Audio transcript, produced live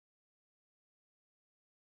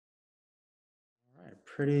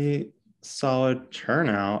Pretty solid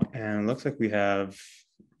turnout, and it looks like we have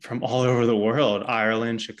from all over the world: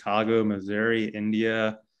 Ireland, Chicago, Missouri,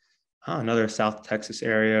 India, another South Texas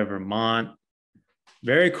area, Vermont.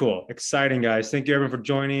 Very cool. Exciting, guys. Thank you everyone for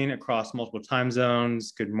joining across multiple time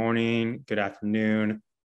zones. Good morning, good afternoon,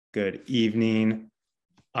 good evening.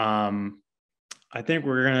 I think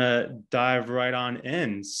we're gonna dive right on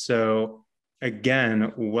in. So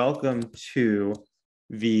again, welcome to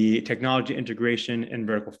the Technology Integration in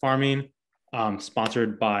Vertical Farming,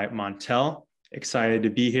 sponsored by Montel. Excited to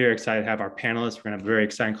be here, excited to have our panelists. We're gonna have a very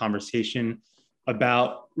exciting conversation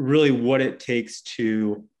about really what it takes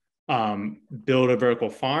to build a vertical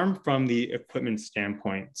farm from the equipment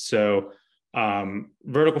standpoint. So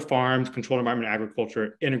vertical farms, controlled environment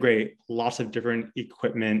agriculture, integrate lots of different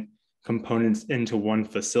equipment components into one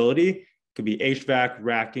facility. It could be HVAC,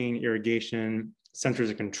 racking, irrigation, sensors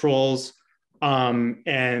and controls.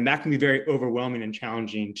 And that can be very overwhelming and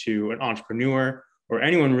challenging to an entrepreneur or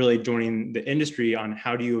anyone really joining the industry on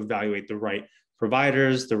how do you evaluate the right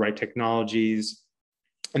providers, the right technologies,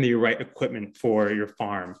 and the right equipment for your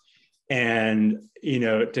farm. And,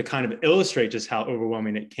 to kind of illustrate just how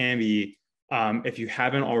overwhelming it can be, if you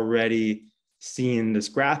haven't already seen this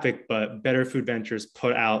graphic, but Better Food Ventures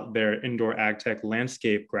put out their indoor ag tech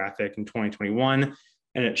landscape graphic in 2021,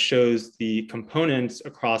 and it shows the components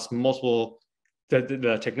across multiple,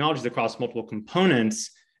 the technologies across multiple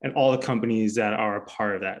components and all the companies that are a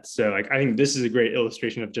part of that. So I think this is a great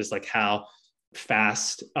illustration of just how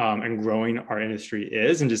fast and growing our industry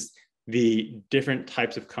is, and just the different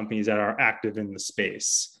types of companies that are active in the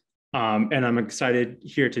space. And I'm excited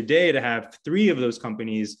here today to have three of those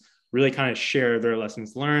companies really kind of share their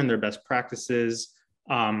lessons learned, their best practices,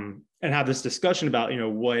 and have this discussion about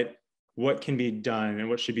what can be done and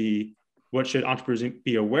what should entrepreneurs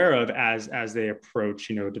be aware of as they approach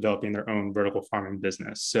developing their own vertical farming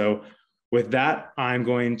business. So with that, I'm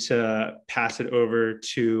going to pass it over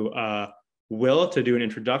to Will to do an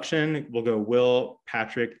introduction. We'll go Will,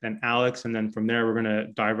 Patrick, then Alex, and then from there we're going to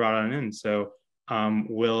dive right on in. So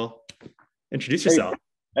Will, introduce yourself.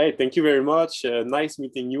 Hey, thank you very much. Nice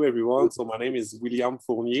meeting you, everyone. So my name is William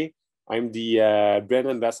Fournier. I'm the brand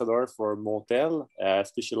ambassador for Montel,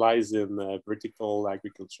 specialized in vertical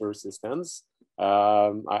agriculture systems.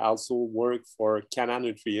 I also work for Cana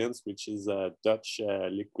Nutrients, which is a Dutch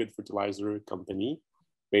liquid fertilizer company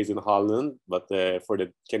based in Holland, but for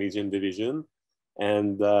the Canadian division.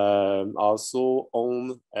 And also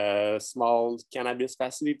own a small cannabis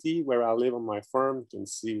facility where I live on my farm. You can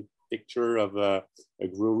see picture of a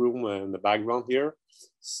grow room in the background here.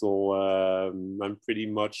 So I'm pretty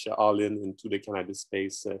much all into the cannabis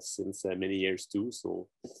space since many years too. So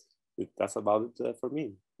that's about it for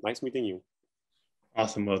me. Nice meeting you.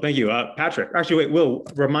 Awesome, Will. Thank you. Patrick, actually, wait, Will,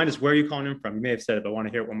 remind us where you're calling in from. You may have said it, but I want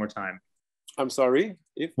to hear it one more time. I'm sorry?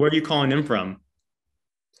 Where are you calling in from?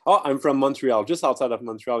 Oh, I'm from Montreal, just outside of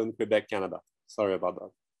Montreal in Quebec, Canada. Sorry about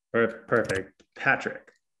that. Perfect. Patrick.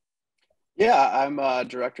 Yeah, I'm a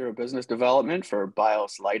director of business development for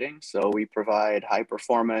BIOS Lighting. So we provide high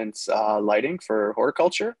performance lighting for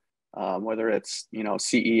horticulture, whether it's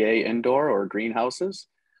CEA indoor or greenhouses.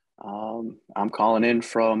 I'm calling in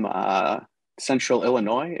from Central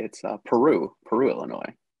Illinois. It's Peru,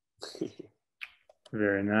 Illinois.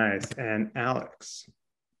 Very nice. And Alex.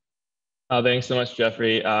 Thanks so much,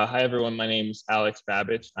 Jeffrey. Hi, everyone. My name is Alex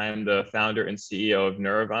Babbage. I am the founder and CEO of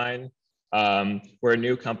Neurovine. We're a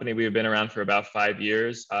new company. We've been around for about 5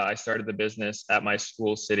 years. I started the business at my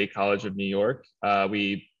school, City College of New York.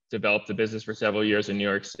 We developed the business for several years in New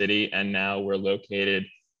York City, and now we're located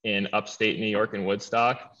in upstate New York in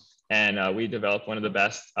Woodstock. And we developed one of the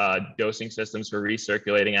best dosing systems for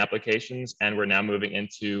recirculating applications. And we're now moving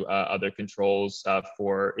into other controls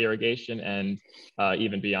for irrigation and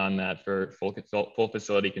even beyond that for full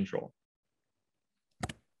facility control.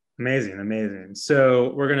 Amazing.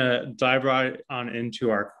 So we're gonna dive right on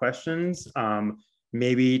into our questions.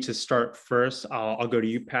 Maybe to start first, I'll go to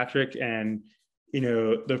you, Patrick. And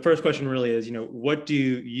the first question really is, what do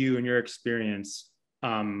you, in your experience,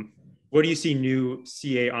 what do you see new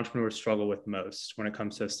CA entrepreneurs struggle with most when it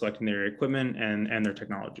comes to selecting their equipment and their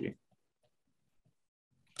technology?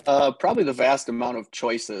 Probably the vast amount of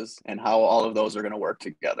choices and how all of those are going to work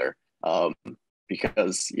together.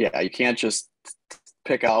 Because you can't just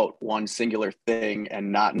pick out one singular thing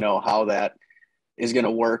and not know how that is going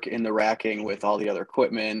to work in the racking with all the other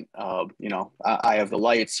equipment. I have the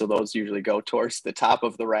lights, so those usually go towards the top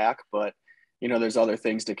of the rack, but there's other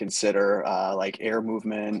things to consider, like air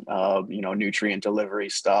movement, nutrient delivery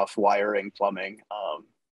stuff, wiring, plumbing.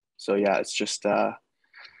 It's just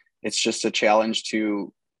a challenge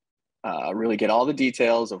to really get all the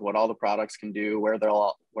details of what all the products can do, where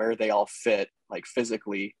they all fit, like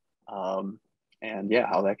physically, and yeah,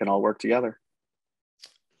 how that can all work together.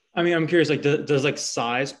 I mean, I'm curious, like, does like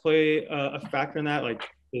size play a factor in that? Like,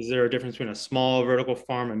 is there a difference between a small vertical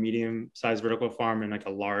farm, a medium-sized vertical farm, and like a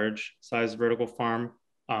large-sized vertical farm?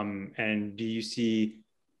 And do you see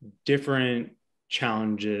different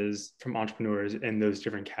challenges from entrepreneurs in those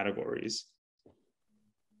different categories?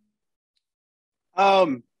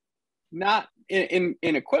 Not in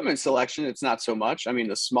equipment selection, it's not so much. I mean,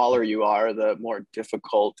 the smaller you are, the more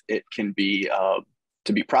difficult it can be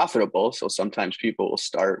to be profitable. So sometimes people will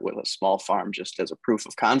start with a small farm just as a proof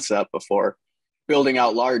of concept before building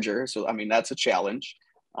out larger. So, I mean, that's a challenge.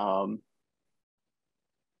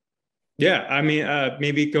 Yeah, I mean,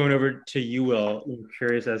 maybe going over to you, Will. I'm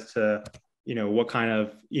curious as to, what kind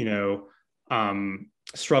of,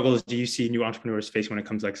 struggles do you see new entrepreneurs face when it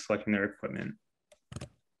comes to like selecting their equipment?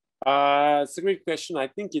 It's a great question. I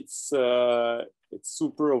think it's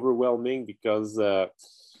super overwhelming because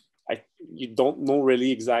you don't know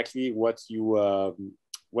really exactly what you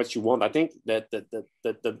want. I think that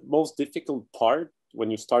the most difficult part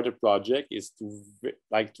when you start a project is to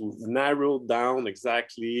narrow down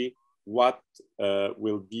exactly what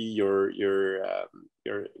will be your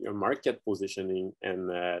market positioning, and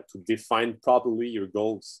to define properly your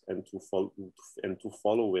goals and to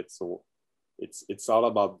follow it. So it's all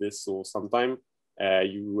about this. So sometimes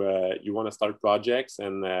you want to start projects,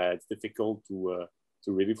 and it's difficult to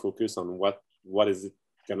really focus on what is it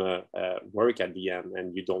gonna work at the end,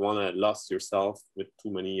 and you don't want to lose yourself with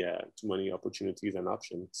too many opportunities and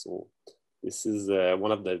options. So this is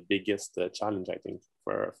one of the biggest challenge, I think,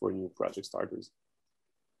 for new project starters.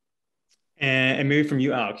 And maybe from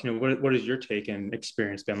you, Alex, what has your take and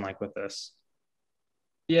experience been like with this?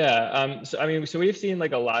 Yeah, so I mean, so we've seen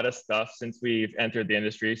like a lot of stuff since we've entered the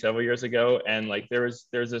industry several years ago, and like there's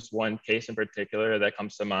this one case in particular that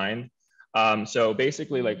comes to mind. So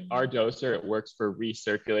basically, like our doser, it works for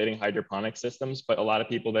recirculating hydroponic systems, but a lot of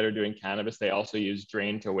people that are doing cannabis, they also use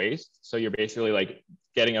drain to waste. So you're basically like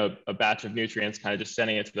getting a batch of nutrients, kind of just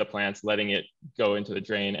sending it to the plants, letting it go into the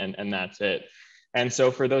drain, and that's it. And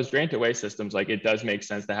so for those drain to waste systems, like it does make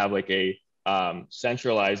sense to have like a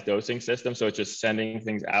centralized dosing system. So it's just sending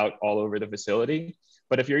things out all over the facility.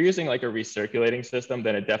 But if you're using like a recirculating system,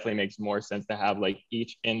 then it definitely makes more sense to have like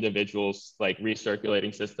each individual's like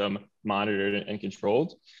recirculating system monitored and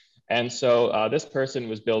controlled. And so this person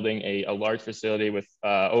was building a large facility with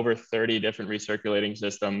over 30 different recirculating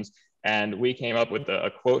systems. And we came up with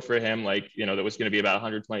a quote for him, like, that was going to be about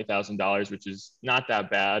 $120,000, which is not that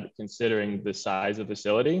bad considering the size of the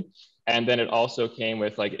facility. And then it also came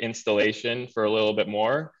with like installation for a little bit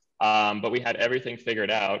more. But we had everything figured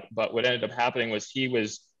out. But what ended up happening was he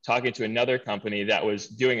was talking to another company that was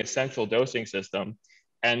doing a central dosing system.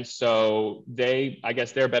 And so I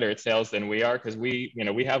guess they're better at sales than we are, because we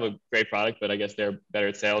have a great product, but I guess they're better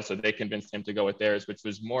at sales. So they convinced him to go with theirs, which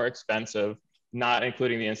was more expensive, not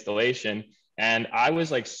including the installation. And I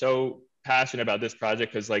was like so passionate about this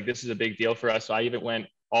project because like this is a big deal for us. So I even went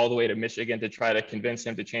all the way to Michigan to try to convince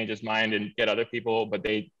him to change his mind and get other people, but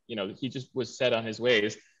he just was set on his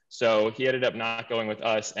ways. So he ended up not going with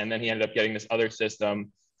us. And then he ended up getting this other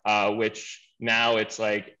system, which now it's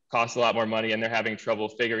like costs a lot more money, and they're having trouble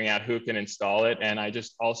figuring out who can install it. And I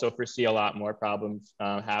just also foresee a lot more problems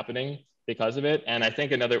happening because of it. And I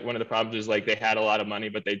think one of the problems is like they had a lot of money,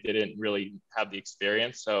 but they didn't really have the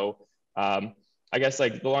experience. So I guess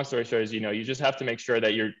like the long story short is, you just have to make sure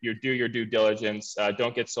that you do your due diligence.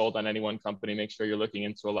 Don't get sold on any one company. Make sure you're looking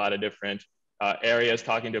into a lot of different areas,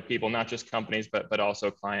 talking to people, not just companies, but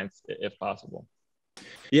also clients if possible.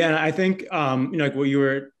 Yeah, and I think like what you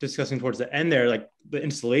were discussing towards the end there, like the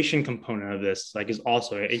installation component of this, like, is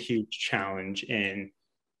also a huge challenge in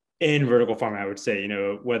vertical farming. I would say,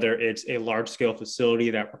 whether it's a large scale facility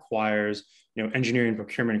that requires engineering,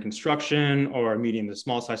 procurement, and construction, or a medium to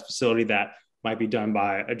small size facility that might be done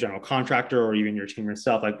by a general contractor or even your team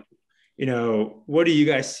yourself. Like, what do you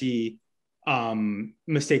guys see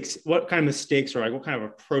mistakes? What kind of mistakes, or like what kind of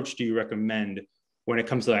approach do you recommend when it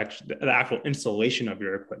comes to the actual installation of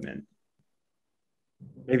your equipment?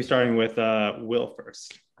 Maybe starting with Will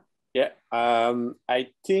first. Yeah, I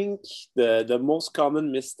think the most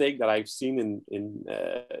common mistake that I've seen in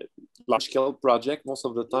large scale project most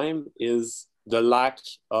of the time is the lack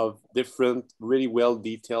of different, really well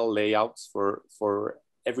detailed layouts for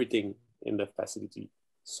everything in the facility.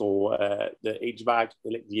 So the HVAC,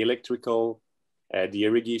 the electrical, the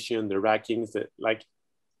irrigation, the rackings,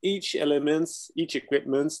 each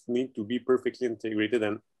equipment need to be perfectly integrated.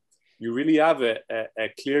 And you really have a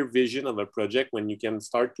clear vision of a project when you can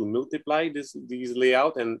start to multiply these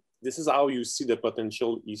layout. And this is how you see the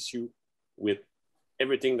potential issue with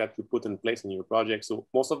everything that you put in place in your project. So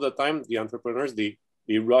most of the time, the entrepreneurs, they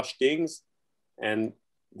rush things, and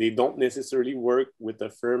they don't necessarily work with a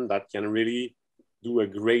firm that can really do a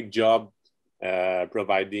great job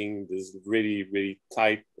providing this really, really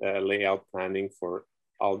tight layout planning for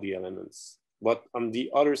all the elements. But on the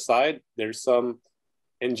other side, there's some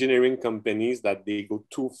engineering companies that they go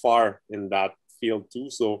too far in that field too.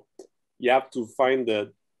 So you have to find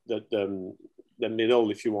the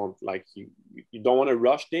middle if you want. Like you don't want to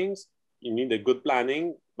rush things. You need a good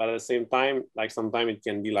planning, but at the same time, like sometimes it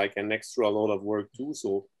can be like an extra load of work too.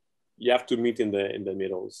 So you have to meet in the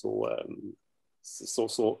middle. So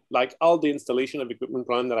like all the installation of equipment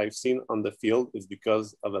plan that I've seen on the field is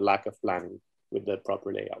because of a lack of planning with the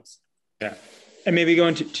proper layouts. Yeah. And maybe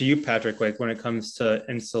going to you, Patrick, like when it comes to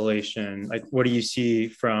installation, like what do you see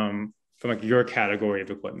from like your category of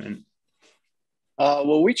equipment?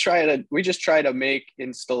 Well, we just try to make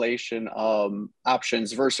installation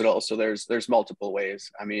options versatile. So there's multiple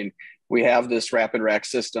ways. I mean, we have this rapid rack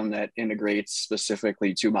system that integrates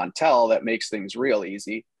specifically to Montel that makes things real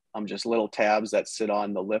easy. Just little tabs that sit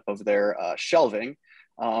on the lip of their shelving.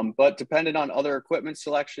 But depending on other equipment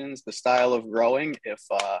selections, the style of growing,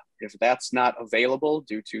 if that's not available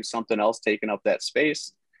due to something else taking up that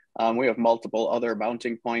space, we have multiple other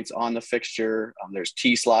mounting points on the fixture. There's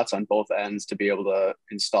T-slots on both ends to be able to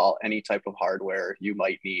install any type of hardware you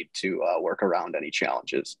might need to work around any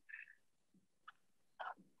challenges.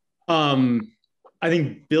 I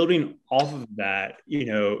think building off of that,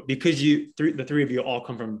 because the three of you all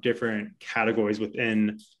come from different categories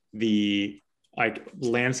within the like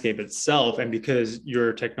landscape itself, and because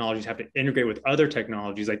your technologies have to integrate with other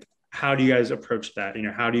technologies, like how do you guys approach that?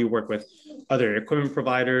 How do you work with other equipment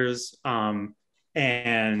providers, and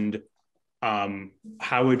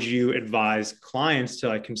how would you advise clients to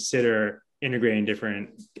like consider integrating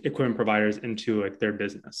different equipment providers into like their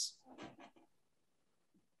business?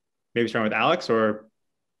 Maybe starting with Alex, or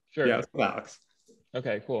sure. Yeah, Alex.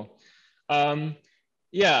 Okay, cool.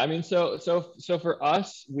 Yeah, I mean, so for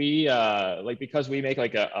us, we because we make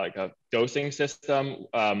like a dosing system.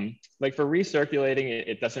 Like for recirculating,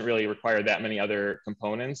 it doesn't really require that many other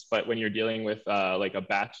components. But when you're dealing with like a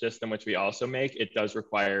batch system, which we also make, it does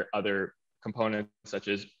require other components such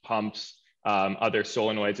as pumps, other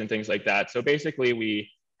solenoids, and things like that. So basically, we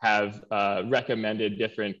have recommended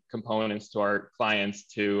different components to our clients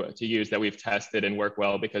to use that we've tested and work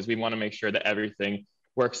well, because we want to make sure that everything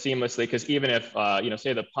works seamlessly. Because even if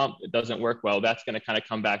say the pump doesn't work well, that's going to kind of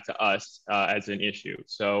come back to us as an issue.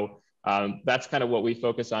 So that's kind of what we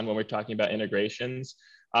focus on when we're talking about integrations.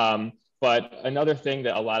 But another thing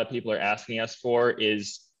that a lot of people are asking us for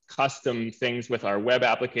is custom things with our web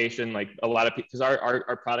application. Like a lot of people, because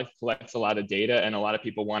our product collects a lot of data, and a lot of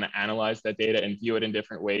people want to analyze that data and view it in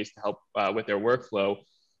different ways to help with their workflow.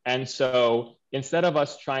 And so instead of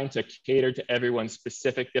us trying to cater to everyone's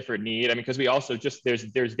specific different need, I mean, because we also just,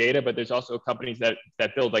 there's data, but there's also companies that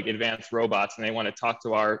build like advanced robots, and they want to talk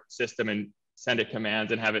to our system and send it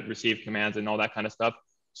commands and have it receive commands and all that kind of stuff.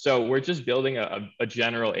 So we're just building a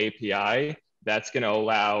general API that's going to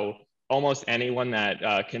allow almost anyone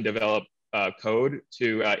that can develop code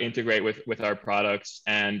to integrate with our products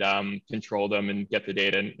and control them and get the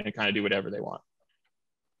data and kind of do whatever they want.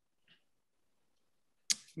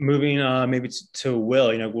 Moving maybe to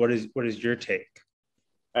Will, what is your take?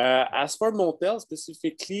 As for Montel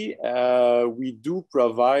specifically, we do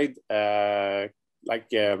provide like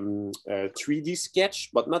 3D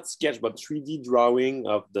sketch, but not sketch, but 3D drawing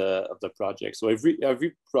of the project. So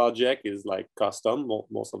every project is like custom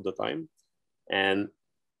most of the time, and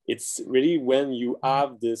it's really when you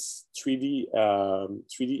have this 3D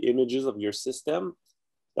images of your system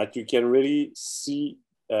that you can really see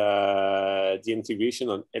the integration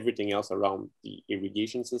on everything else around the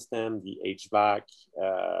irrigation system, the HVAC,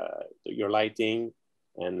 your lighting,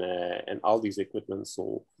 and all these equipment.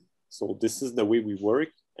 So this is the way we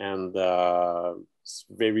work, and it's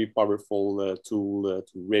very powerful tool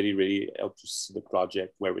to really help to see the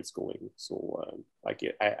project where it's going. So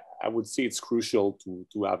I would say it's crucial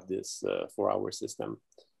to have this for our system.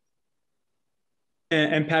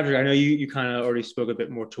 And Patrick, I know you kind of already spoke a bit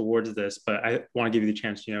more towards this, but I want to give you the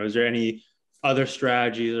chance. Is there any other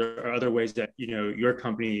strategies or other ways that your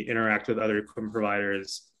company interact with other equipment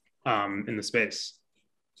providers in the space?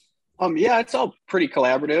 Yeah, it's all pretty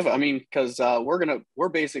collaborative. I mean, because we're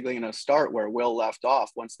basically gonna start where Will left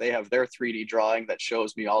off. Once they have their 3D drawing that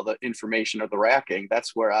shows me all the information of the racking,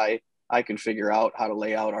 that's where I I can figure out how to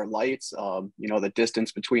lay out our lights. You know, the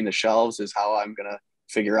distance between the shelves is how I'm going to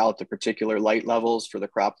figure out the particular light levels for the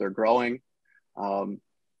crop they're growing.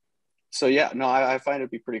 So yeah, no, I find it to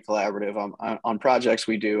be pretty collaborative. On projects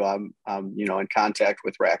we do, I'm you know, in contact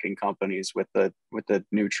with racking companies, with the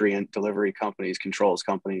nutrient delivery companies, controls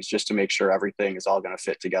companies, just to make sure everything is all going to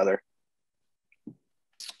fit together.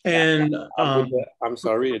 And I'm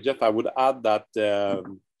sorry, Jeff, I would add that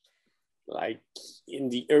like in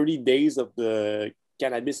the early days of the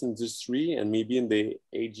cannabis industry and maybe in the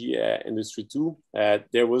AG industry too,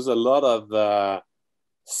 there was a lot of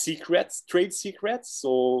secrets, trade secrets.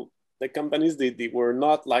 So the companies, they were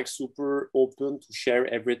not like super open to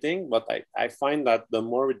share everything, but I find that the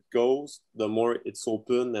more it goes, the more it's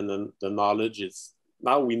open, and then the knowledge is,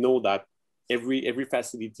 now we know that every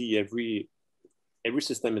facility, every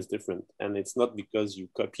system is different, and it's not because you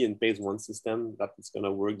copy and paste one system that it's going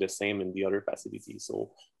to work the same in the other facility. So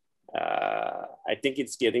I think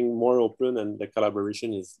it's getting more open, and the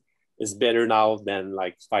collaboration is better now than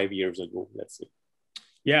like 5 years ago, let's say.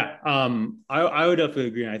 Yeah, I would definitely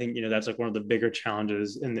agree. And I think, you know, that's like one of the bigger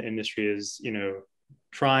challenges in the industry is, you know,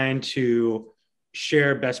 trying to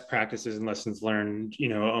share best practices and lessons learned, you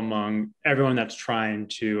know, among everyone that's trying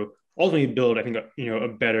to ultimately build, I think, you know, a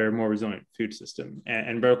better, more resilient food system.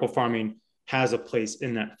 And vertical farming has a place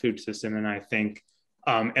in that food system. And I think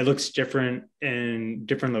it looks different in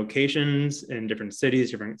different locations, in different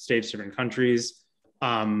cities, different states, different countries.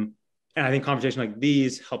 And I think conversations like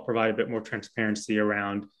these help provide a bit more transparency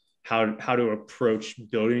around how to approach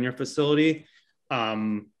building your facility.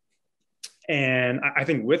 And I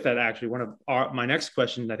think with that, actually, one of my next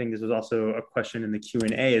questions, I think this was also a question in the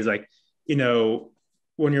Q&A, is like, you know,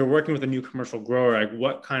 when you're working with a new commercial grower, like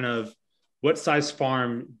what size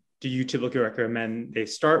farm do you typically recommend they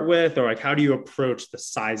start with? Or like, how do you approach the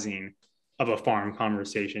sizing of a farm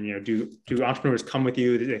conversation? You know, do entrepreneurs come with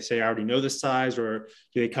you? Do they say, I already know this size? Or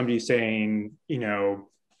do they come to you saying, you know,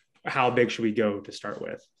 how big should we go to start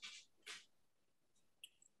with?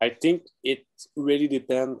 I think it really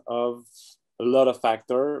depends of a lot of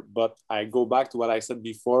factors, but I go back to what I said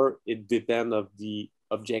before. It depends of the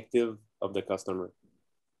objective of the customer.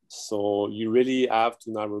 So you really have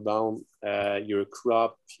to narrow down your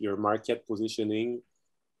crop, your market positioning,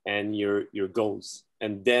 and your goals.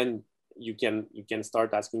 And then you can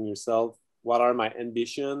start asking yourself, what are my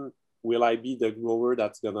ambition? Will I be the grower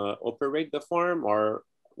that's gonna operate the farm, or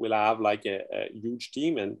will I have like a huge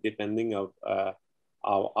team? And depending of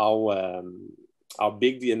how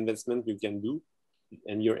big the investment you can do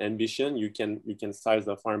and your ambition, you can size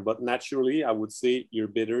the farm. But naturally, I would say you're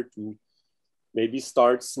better to maybe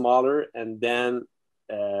start smaller, and then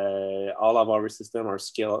all of our system are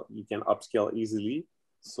scale. You can upscale easily.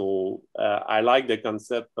 So I like the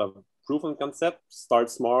concept of proof of concept, start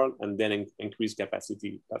small, and then increase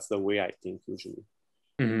capacity. That's the way I think usually.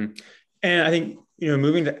 Mm-hmm. And I think, you know,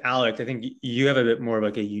 moving to Alex, I think you have a bit more of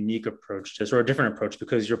like a unique approach to this, or a different approach,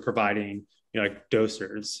 because you're providing, you know, like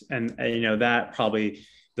dosers, and you know, that probably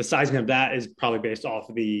the sizing of that is probably based off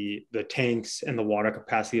of the tanks and the water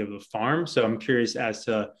capacity of the farm. So I'm curious as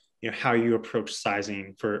to, you know, how you approach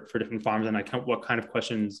sizing for different farms, and like what kind of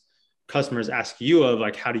questions customers ask you of,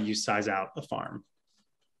 like, how do you size out a farm?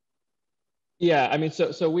 Yeah, I mean,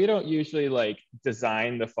 so we don't usually like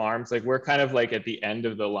design the farms. Like we're kind of like at the end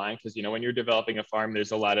of the line, because, you know, when you're developing a farm,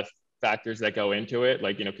 there's a lot of factors that go into it,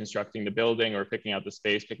 like, you know, constructing the building or picking out the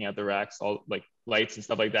space, picking out the racks, all like lights and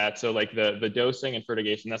stuff like that. So like the dosing and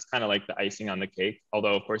fertigation, that's kind of like the icing on the cake.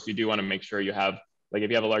 Although of course you do want to make sure you have, like,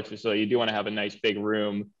 if you have a large facility, you do want to have a nice big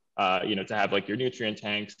room, you know, to have like your nutrient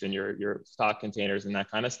tanks and your stock containers and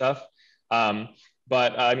that kind of stuff.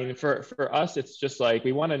 But I mean, for us, it's just like,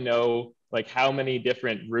 we want to know, like, how many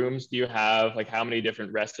different rooms do you have? Like, how many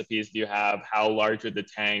different recipes do you have? How large are the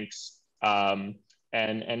tanks?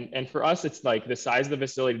 And for us, it's like the size of the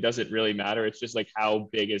facility doesn't really matter. It's just like, how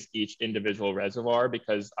big is each individual reservoir?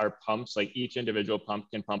 Because our pumps, like each individual pump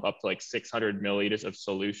can pump up to like 600 milliliters of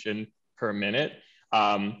solution per minute.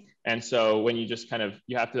 And so when you just kind of,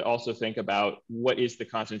 you have to also think about what is the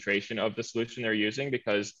concentration of the solution they're using,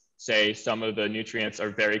 because say some of the nutrients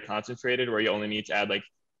are very concentrated, where you only need to add like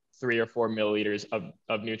 3 or 4 milliliters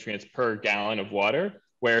of nutrients per gallon of water,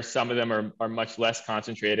 where some of them are much less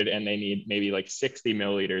concentrated and they need maybe like 60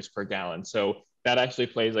 milliliters per gallon. So that actually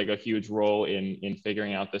plays like a huge role in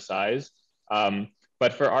figuring out the size.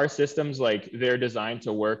 But for our systems, like, they're designed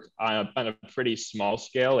to work on a pretty small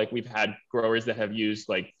scale. Like we've had growers that have used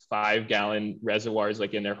like 5-gallon reservoirs,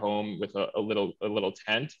 like in their home with a little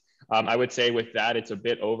tent. I would say with that, it's a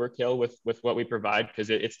bit overkill with what we provide,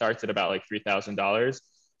 because it starts at about like $3,000.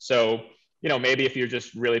 So maybe if you're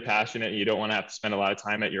just really passionate and you don't want to have to spend a lot of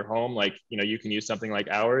time at your home, like, you can use something like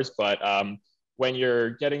ours. But when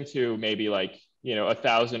you're getting to maybe like,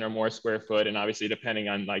 1,000 or more square foot, and obviously depending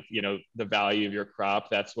on like, the value of your crop,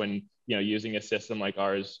 that's when, using a system like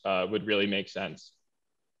ours would really make sense.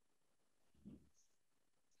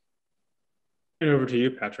 And over to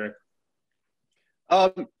you, Patrick.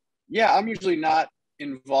 Yeah, I'm usually not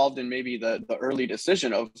involved in maybe the early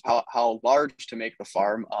decision of how large to make the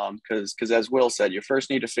farm, because as Will said, you first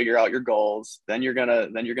need to figure out your goals, then you're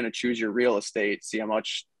gonna choose your real estate, see how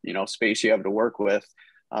much space you have to work with,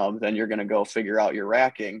 then you're gonna go figure out your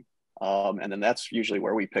racking, and then that's usually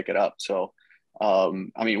where we pick it up. So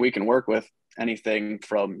I mean, we can work with anything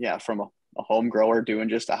from a home grower doing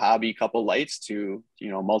just a hobby couple lights to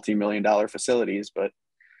multi-million-dollar facilities, but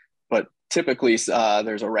typically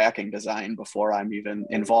there's a racking design before I'm even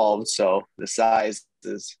involved, so the size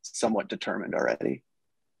is somewhat determined already.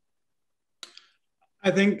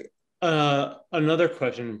 I think another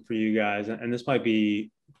question for you guys, and this might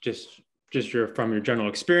be just from your general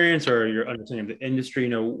experience or your understanding of the industry,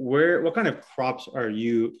 what kind of crops are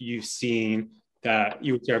you seeing that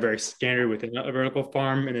you would say are very standard within a vertical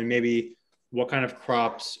farm, and then maybe what kind of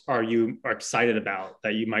crops are you excited about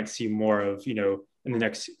that you might see more of, in the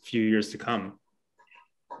next few years to come?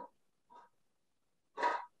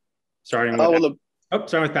 Starting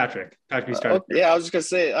with Patrick. Patrick, start. Yeah, I was just gonna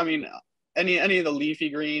say, I mean, any of the leafy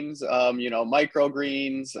greens,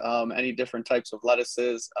 microgreens, any different types of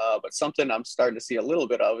lettuces. But something I'm starting to see a little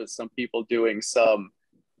bit of is some people doing some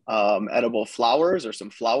edible flowers or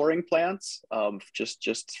some flowering plants,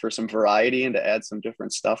 just for some variety and to add some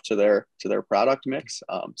different stuff to their product mix.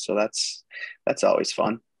 So that's always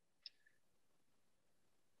fun.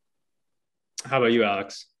 How about you,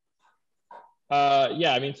 Alex?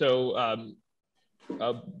 Yeah, I mean, so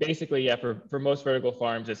basically, yeah, for most vertical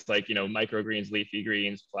farms, it's like, microgreens, leafy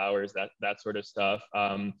greens, flowers, that sort of stuff.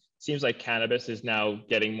 Seems like cannabis is now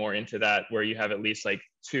getting more into that, where you have at least like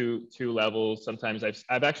two levels. Sometimes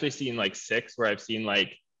I've actually seen like 6, where I've seen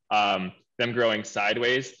like them growing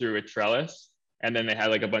sideways through a trellis, and then they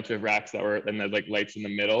had like a bunch of racks that were, and there's like lights in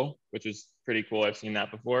the middle, which is pretty cool. I've seen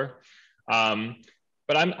that before.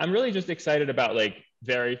 But I'm really just excited about like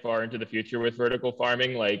very far into the future with vertical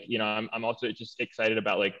farming. Like, I'm also just excited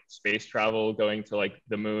about like space travel, going to like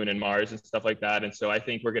the moon and Mars and stuff like that. And so I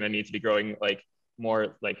think we're going to need to be growing like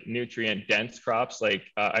more like nutrient dense crops, like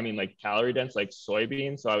like calorie dense, like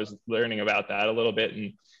soybeans. So I was learning about that a little bit,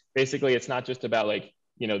 and basically it's not just about like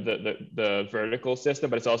the vertical system,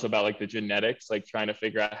 but it's also about like the genetics, like trying to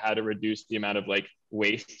figure out how to reduce the amount of like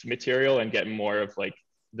waste material and get more of like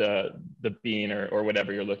the bean or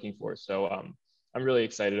whatever you're looking for. So I'm really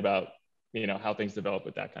excited about how things develop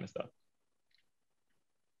with that kind of stuff.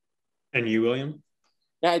 And you, William?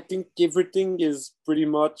 Yeah, I think everything is pretty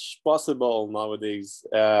much possible nowadays.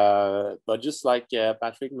 But just like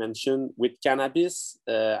Patrick mentioned, with cannabis,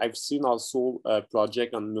 I've seen also a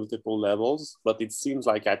project on multiple levels, but it seems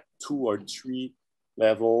like at 2 or 3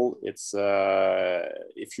 level, it's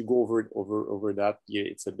if you go over that, yeah,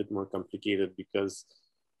 it's a bit more complicated, because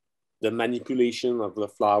the manipulation of the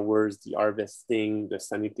flowers, the harvesting, the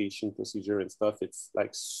sanitation procedure and stuff, it's like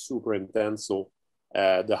super intense. So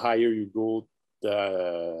the higher you go,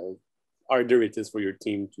 the harder it is for your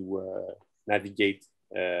team to navigate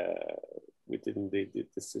within the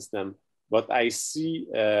system. But I see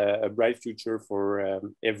a bright future for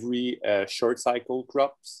every short cycle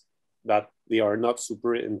crops, that they are not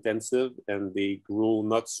super intensive and they grow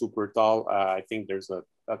not super tall. I think there's the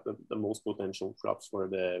most potential crops for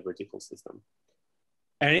the vertical system.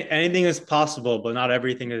 Anything is possible, but not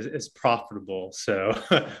everything is profitable. So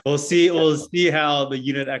we'll see how the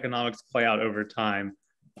unit economics play out over time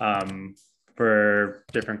for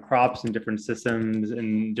different crops and different systems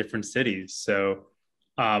in different cities. So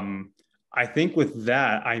I think with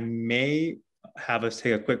that, I may have us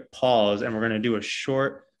take a quick pause, and we're going to do a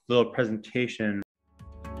short little presentation.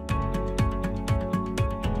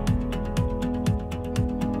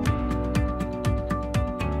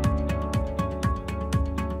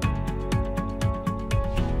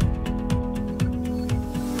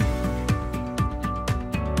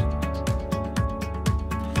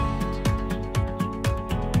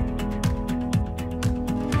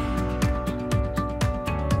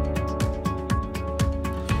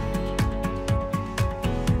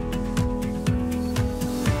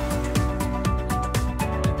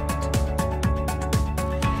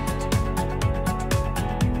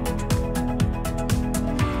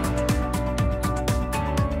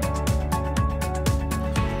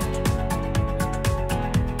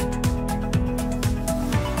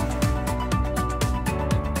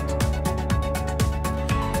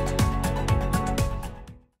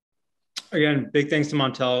 again, big thanks to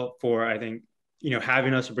Montel for, I think,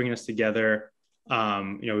 having us, bringing us together. We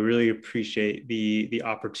really appreciate the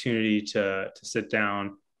opportunity to sit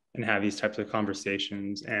down and have these types of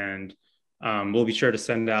conversations. And we'll be sure to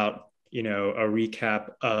send out, a recap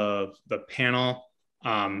of the panel,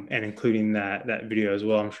 and including that video as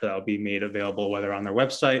well. I'm sure that'll be made available whether on their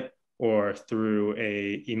website or through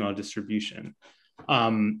a email distribution.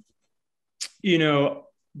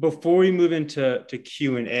 Before we move into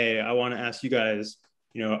Q&A, I want to ask you guys,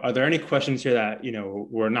 are there any questions here that,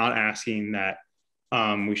 we're not asking that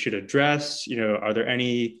we should address? Are there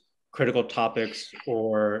any critical topics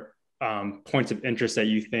or points of interest that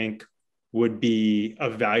you think would be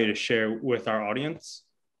of value to share with our audience?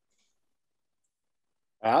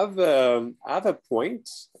 I have a point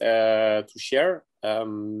to share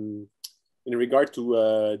in regard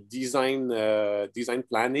to design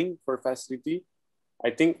planning for facility. I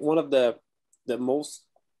think one of the most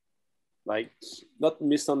not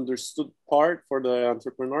misunderstood part for the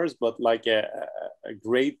entrepreneurs, but a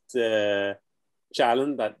great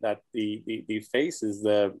challenge that they face is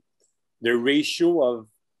the ratio of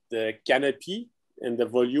the canopy and the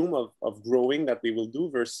volume of growing that they will do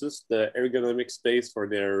versus the ergonomic space for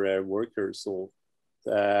their workers. So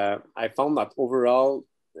I found that overall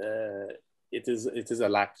it is a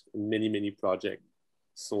lack in many projects.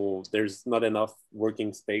 So there's not enough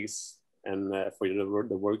working space and for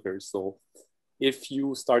the workers. So if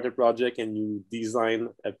you start a project and you design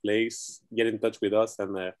a place, get in touch with us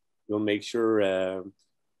and we'll make sure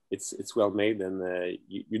it's well made, and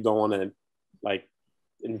you don't want to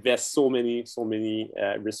invest so many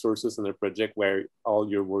resources in a project where all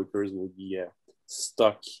your workers will be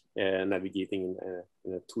stuck navigating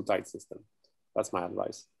in a too tight system. That's my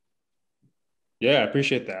advice. Yeah, I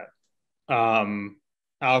appreciate that.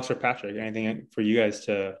 Alex or Patrick, anything for you guys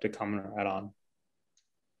to comment or add on?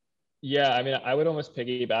 Yeah, I mean, I would almost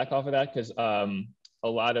piggyback off of that because a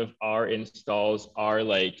lot of our installs are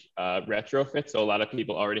retrofit. So a lot of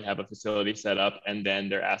people already have a facility set up and then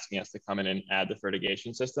they're asking us to come in and add the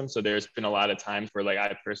fertigation system. So there's been a lot of times where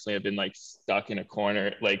I personally have been stuck in a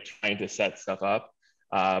corner, trying to set stuff up.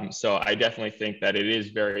 So I definitely think that it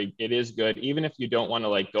is good. Even if you don't want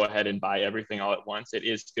to go ahead and buy everything all at once, it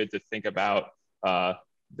is good to think about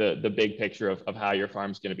the big picture of how your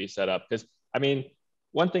farm's going to be set up. Because I mean,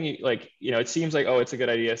 one thing it seems oh, it's a good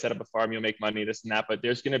idea, set up a farm, you'll make money, this and that, but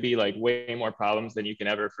there's going to be way more problems than you can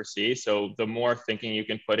ever foresee. So the more thinking you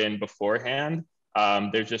can put in beforehand,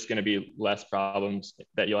 there's just going to be less problems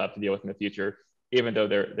that you'll have to deal with in the future, even though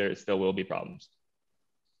there still will be problems.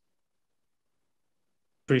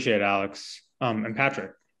 Appreciate it, Alex. And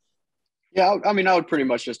Patrick. Yeah, I mean, I would pretty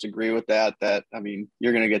much just agree with that. I mean,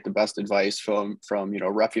 you're going to get the best advice from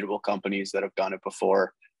reputable companies that have done it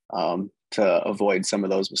before, to avoid some of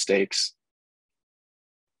those mistakes.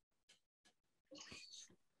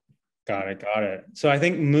 Got it. So I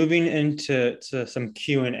think moving into some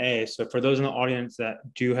Q&A. So for those in the audience that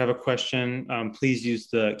do have a question, please use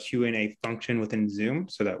the Q&A function within Zoom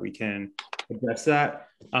so that we can address that.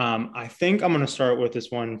 I think I'm going to start with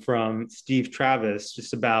this one from Steve Travis,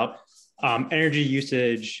 just about energy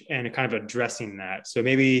usage and kind of addressing that. So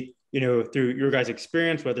maybe, through your guys'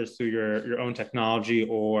 experience, whether it's through your own technology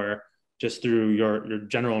or just through your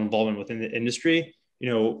general involvement within the industry,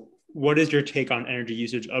 what is your take on energy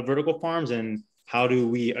usage of vertical farms, and how do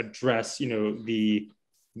we address, the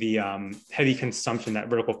heavy consumption that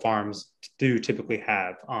vertical farms do typically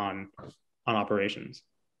have on operations?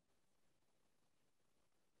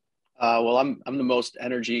 Well, I'm the most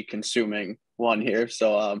energy consuming one here.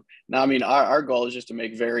 So now, I mean, our goal is just to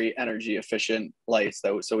make very energy efficient lights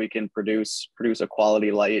so we can produce a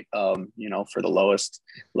quality light, for the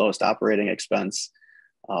lowest operating expense.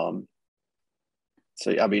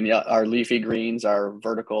 So, I mean, yeah, our leafy greens, our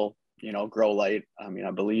vertical, grow light, I mean,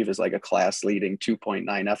 I believe is a class leading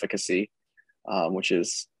 2.9 efficacy,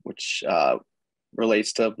 which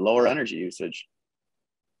relates to lower energy usage.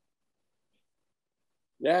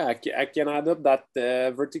 Yeah, I can add up that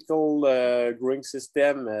vertical growing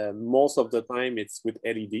system, most of the time it's with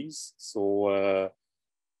LEDs. So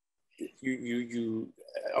you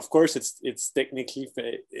of course it's technically,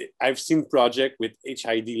 I've seen project with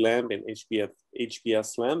HID lamp and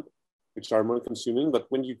HPS lamp, which are more consuming. But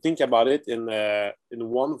when you think about it in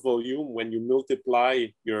one volume, when you multiply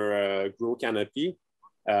your grow canopy,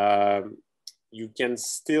 you can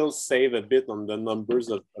still save a bit on the numbers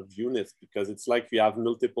of units, because it's you have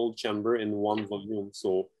multiple chamber in one volume.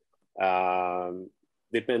 So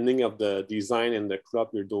depending of the design and the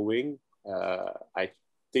crop you're doing, I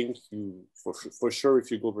think you, for sure, if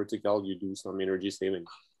you go vertical, you do some energy saving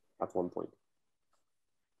at one point.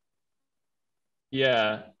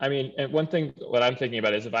 Yeah, I mean, and one thing, what I'm thinking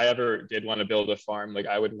about is if I ever did want to build a farm, like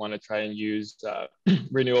I would want to try and use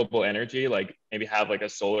renewable energy, like maybe have like a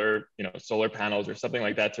solar, solar panels or something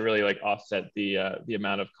like that to really like offset the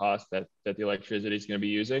amount of cost that the electricity is going to be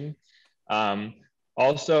using. Um,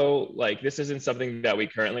 Also, like this isn't something that we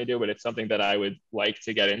currently do, but it's something that I would like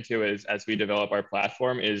to get into as we develop our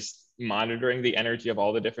platform is monitoring the energy of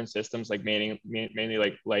all the different systems, like mainly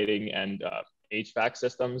like lighting and HVAC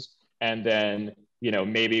systems. And then,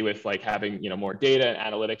 maybe with like having, more data and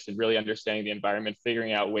analytics and really understanding the environment,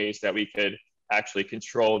 figuring out ways that we could actually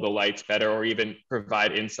control the lights better, or even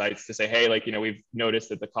provide insights to say, hey, like, we've noticed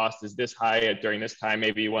that the cost is this high during this time.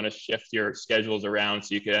 Maybe you want to shift your schedules around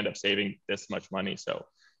so you could end up saving this much money. So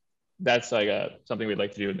that's like something we'd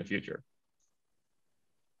like to do in the future.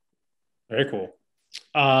 Very cool.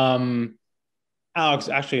 Alex,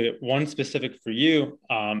 actually, one specific for you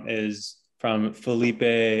is from Felipe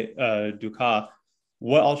Duca.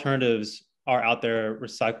 What alternatives are out there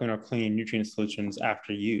recycling or cleaning nutrient solutions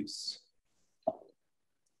after use?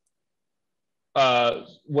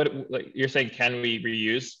 What, like you're saying, can we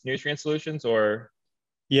reuse nutrient solutions or?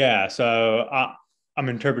 Yeah, so I'm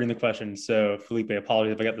interpreting the question. So Felipe,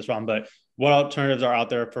 apologies if I got this wrong, but what alternatives are out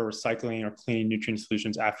there for recycling or cleaning nutrient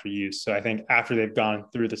solutions after use? So I think after they've gone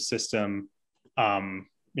through the system,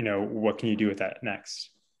 what can you do with that next?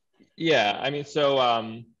 Yeah, I mean,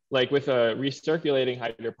 so like with a recirculating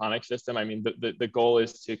hydroponic system, I mean, the goal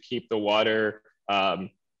is to keep the water,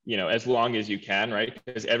 as long as you can, right?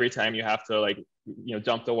 Because every time you have to like,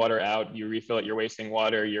 dump the water out, you refill it, you're wasting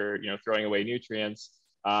water, you're, throwing away nutrients.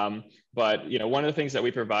 But, one of the things that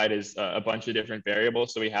we provide is a bunch of different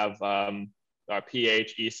variables. So we have our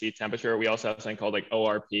pH, EC, temperature. We also have something called like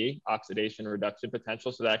ORP, oxidation reduction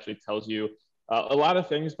potential. So that actually tells you a lot of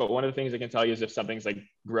things, but one of the things I can tell you is if something's like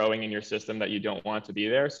growing in your system that you don't want to be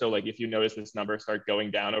there. So like if you notice this number start going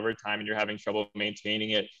down over time and you're having trouble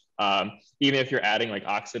maintaining it, even if you're adding like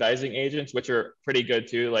oxidizing agents, which are pretty good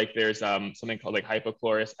too, like there's something called like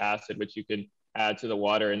hypochlorous acid, which you can add to the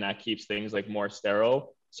water and that keeps things like more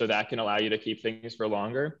sterile. So that can allow you to keep things for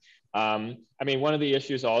longer. I mean, one of the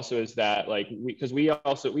issues also is that like because we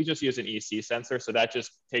just use an EC sensor, so that just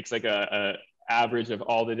takes like a average of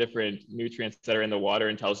all the different nutrients that are in the water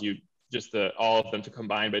and tells you just all of them to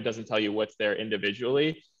combine, but it doesn't tell you what's there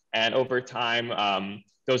individually. And over time,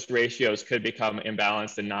 those ratios could become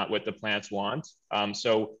imbalanced and not what the plants want.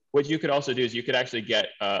 So what you could also do is you could actually get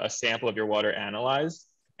a sample of your water analyzed,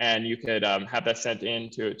 and you could have that sent in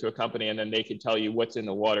to a company, and then they can tell you what's in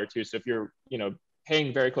the water too. So if you're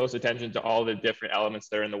paying very close attention to all the different elements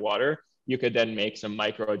that are in the water, you could then make some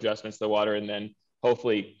micro adjustments to the water and then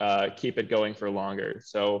hopefully keep it going for longer.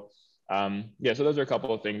 So yeah, so those are a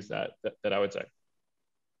couple of things that I would say.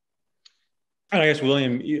 And I guess,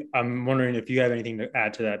 William, I'm wondering if you have anything to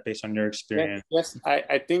add to that based on your experience. Yes,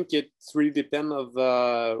 I think it's really depends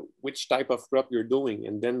of which type of crop you're doing,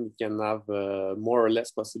 and then you can have more or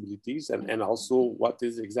less possibilities, and also what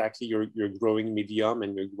is exactly your growing medium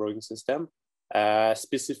and your growing system.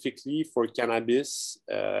 Specifically for cannabis,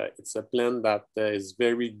 it's a plant that is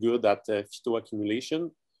very good at phytoaccumulation,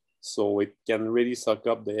 so it can really suck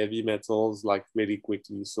up the heavy metals like really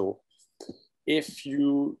quickly. So if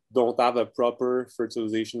you don't have a proper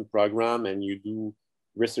fertilization program and you do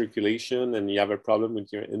recirculation and you have a problem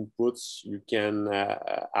with your inputs, you can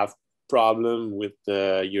have problem with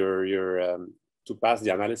your to pass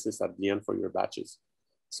the analysis at the end for your batches.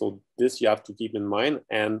 So this you have to keep in mind.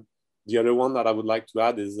 And the other one that I would like to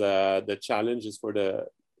add is the challenge is for the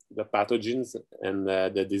pathogens and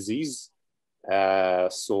the disease.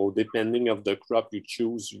 So depending of the crop you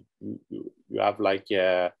choose, you have like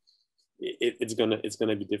it's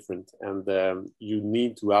gonna be different, and you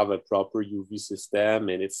need to have a proper UV system,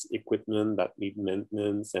 and it's equipment that need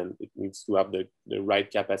maintenance, and it needs to have the right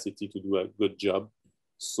capacity to do a good job.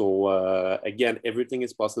 So again, everything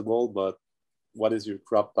is possible, but what is your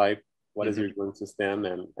crop type? What is your growing system,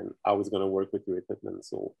 and how it's going to work with your equipment?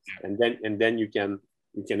 So and then you can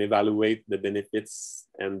evaluate the benefits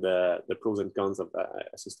and the pros and cons of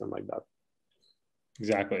a system like that.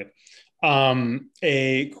 Exactly.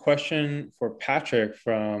 A question for Patrick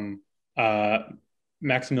from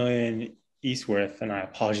Maximilian Eastworth, and I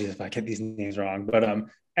apologize if I get these names wrong, but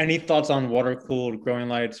any thoughts on water-cooled growing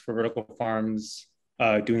lights for vertical farms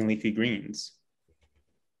doing leafy greens?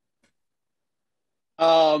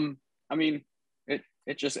 I mean,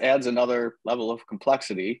 it just adds another level of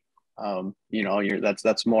complexity.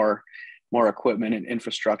 That's more equipment and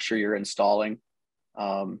infrastructure you're installing.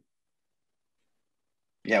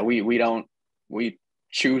 Yeah, we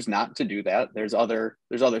choose not to do that. There's other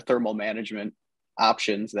thermal management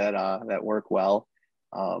options that work well.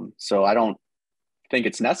 So I don't think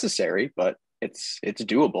it's necessary, but it's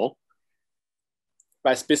doable.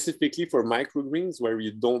 But specifically for microgreens, where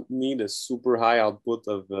you don't need a super high output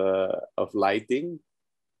of lighting.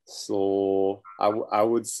 So I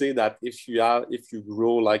would say that if you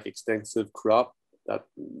grow like extensive crop, that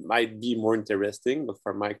might be more interesting. But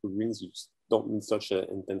for microgreens, you just don't need such an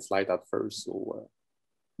intense light at first. So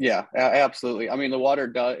yeah, absolutely. I mean, the water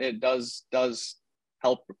does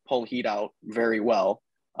help pull heat out very well.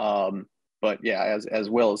 But yeah, as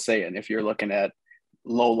Will is saying, if you're looking at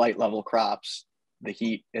low light level crops, the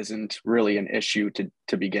heat isn't really an issue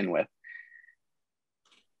to begin with.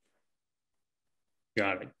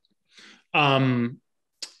 Got it.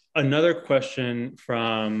 Another question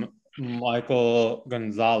from Michael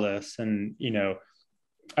Gonzalez, and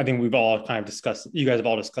I think we've all kind of discussed. You guys have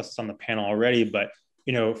all discussed this on the panel already, but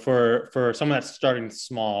for someone that's starting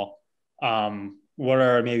small, what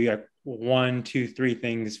are maybe like 1, 2, 3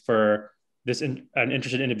 things for an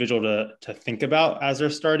interested individual to think about as they're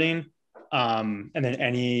starting, and then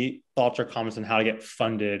any thoughts or comments on how to get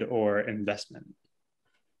funded or investment?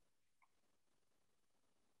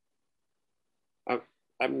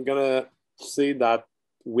 I'm gonna say that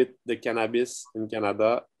with the cannabis in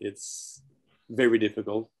Canada, it's very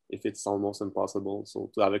difficult, if it's almost impossible.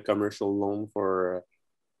 So to have a commercial loan for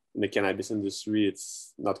in the cannabis industry,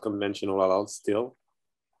 it's not conventional at all still.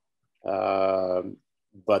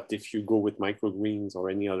 But if you go with microgreens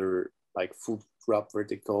or any other like food crop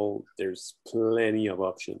vertical, there's plenty of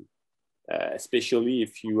options. Especially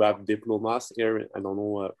if you have diplomas here. I don't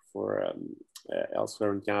know for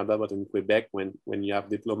elsewhere in Canada, but in Quebec, when you have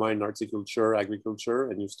diploma in horticulture, agriculture,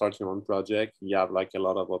 and you start your own project, you have like a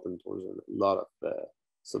lot of open doors and a lot of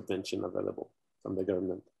subvention available from the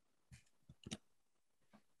government.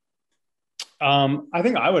 I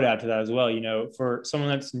think I would add to that as well. For someone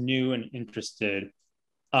that's new and interested,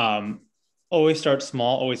 always start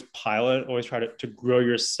small, always pilot, always try to grow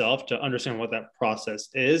yourself to understand what that process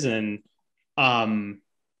is. And,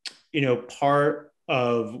 part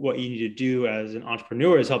of what you need to do as an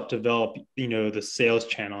entrepreneur is help develop, the sales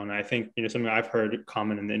channel. And I think, something I've heard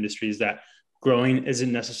common in the industry is that growing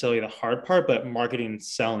isn't necessarily the hard part, but marketing and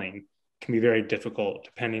selling can be very difficult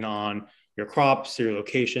depending on your crops, your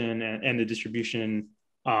location, and the distribution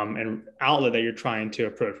and outlet that you're trying to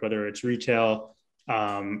approach, whether it's retail,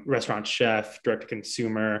 restaurant chef, direct to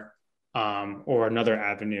consumer, or another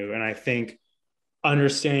avenue. And I think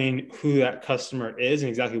understanding who that customer is and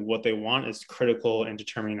exactly what they want is critical in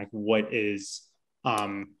determining like what is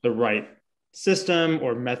the right system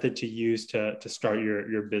or method to use to start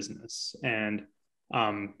your business. And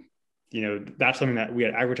that's something that we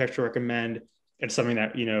at Agritecture recommend. It's something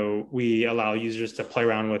that we allow users to play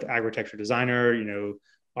around with Agritecture Designer,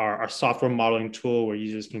 our software modeling tool, where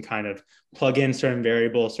users can kind of plug in certain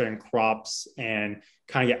variables, certain crops, and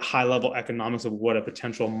kind of get high level economics of what a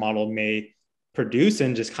potential model may produce,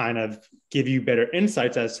 and just kind of give you better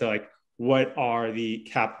insights as to like what are the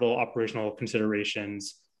capital operational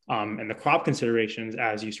considerations and the crop considerations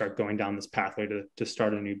as you start going down this pathway to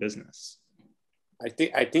start a new business. I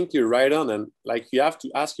think you're right on, and like you have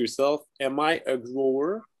to ask yourself: am I a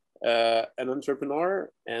grower, an entrepreneur,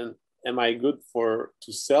 and am I good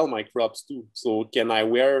to sell my crops too? So can I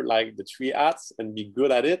wear like the 3 hats and be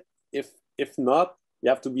good at it? If not, you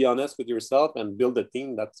have to be honest with yourself and build a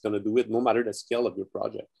team that's going to do it, no matter the scale of your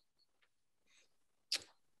project.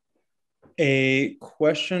 A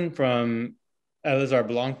question from Elizar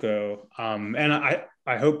Blanco, and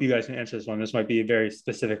I hope you guys can answer this one. This might be a very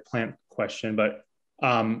specific plant question, but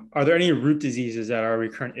are there any root diseases that are a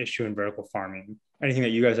recurrent issue in vertical farming? Anything that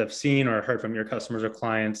you guys have seen or heard from your customers or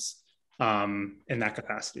clients in that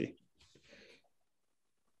capacity?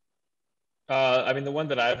 I mean, the one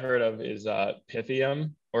that I've heard of is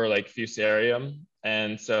Pythium or like Fusarium.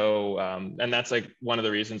 And so, and that's like one of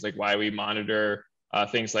the reasons like why we monitor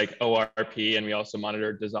things like ORP, and we also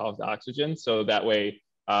monitor dissolved oxygen. So that way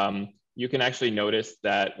you can actually notice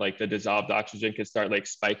that like the dissolved oxygen could start like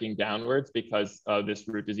spiking downwards because this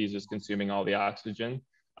root disease is consuming all the oxygen.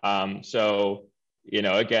 So,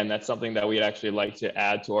 again, that's something that we'd actually like to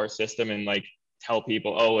add to our system and like tell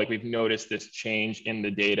people, oh, like we've noticed this change in the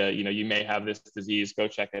data. You may have this disease, go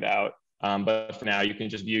check it out. But for now, you can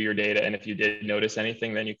just view your data, and if you did notice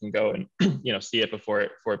anything, then you can go and see it before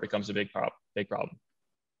it becomes a big problem.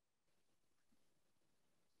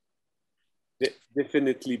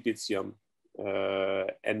 Definitely Pythium.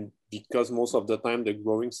 And because most of the time the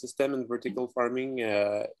growing system in vertical farming,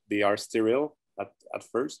 they are sterile at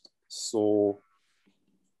first. So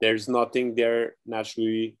there's nothing there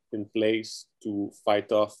naturally in place to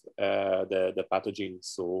fight off the pathogens.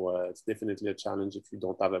 So it's definitely a challenge if you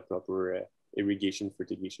don't have a proper irrigation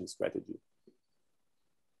fertigation strategy.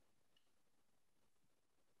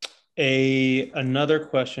 Another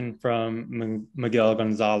question from Miguel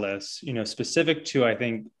Gonzalez, specific to, I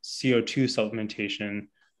think, CO2 supplementation.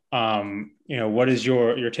 What is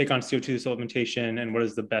your take on CO2 supplementation, and what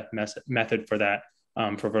is the best method for that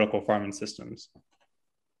for vertical farming systems?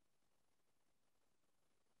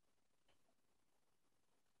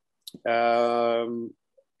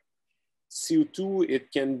 CO2,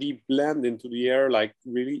 it can be blended into the air like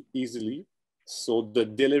really easily. So the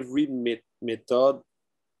delivery method,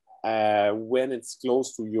 when it's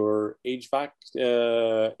close to your HVAC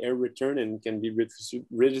air return and can be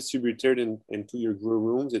redistributed into your grow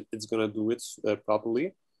rooms, it's going to do it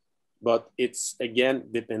properly. But it's, again,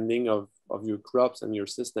 depending of your crops and your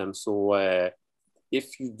system. So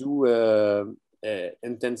if you do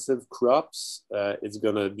intensive crops, it's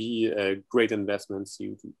going to be a great investment,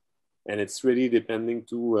 CO2. And it's really depending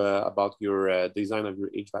too about your design of your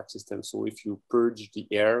HVAC system. So if you purge the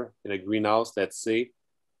air in a greenhouse, let's say,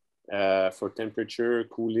 for temperature,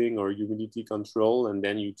 cooling, or humidity control, and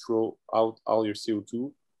then you throw out all your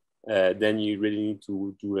CO2, then you really need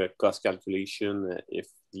to do a cost calculation if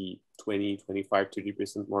the 20, 25,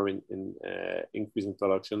 30% more in increase in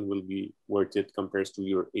production will be worth it compared to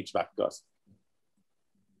your HVAC cost.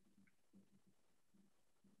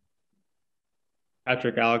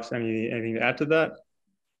 Patrick, Alex, anything to add to that?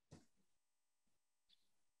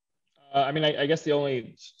 I guess the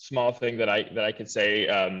only small thing that I could say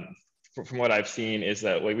from what I've seen is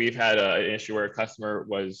that we've had an issue where a customer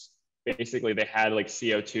was basically, they had like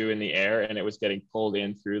CO2 in the air and it was getting pulled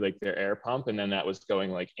in through like their air pump, and then that was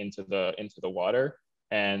going like into the water,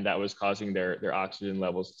 and that was causing their oxygen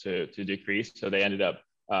levels to decrease. So they ended up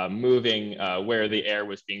moving where the air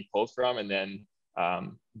was being pulled from, and then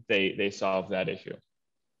they solved that issue.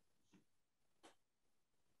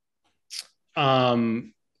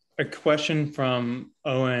 A question from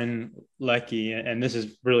Owen Lecky, and this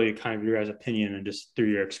is really kind of your guys' opinion and just through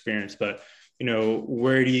your experience, but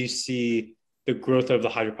where do you see the growth of the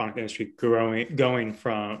hydroponic industry going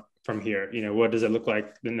from here? What does it look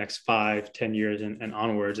like the next 5, 10 years and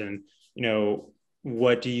onwards? And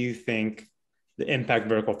what do you think the impact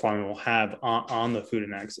vertical farming will have on the food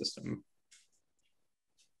and ag system?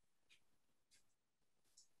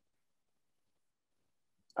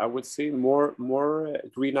 I would say more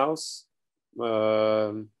greenhouse,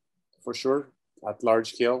 for sure, at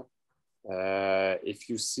large scale. If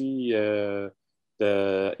you see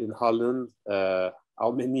in Holland,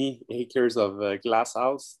 how many acres of glass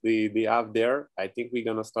house they have there, I think we're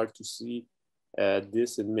gonna start to see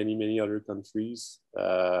this in many other countries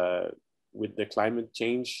with the climate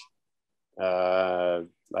change.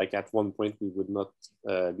 Like at one point, we would not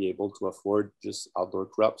be able to afford just outdoor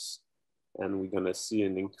crops. And we're going to see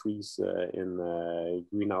an increase in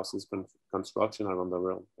greenhouses construction around the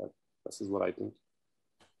world. This is what I think.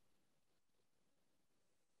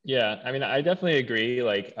 Yeah, I definitely agree.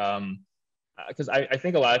 Like, because I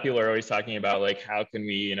think a lot of people are always talking about like, how can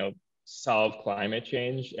we, solve climate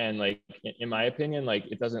change? And like, in my opinion, like,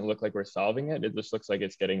 it doesn't look like we're solving it. It just looks like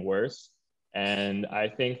it's getting worse. And I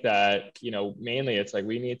think that, mainly it's like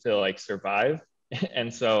we need to like survive.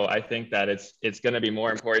 And so I think that it's going to be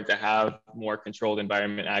more important to have more controlled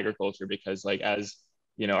environment agriculture, because like, as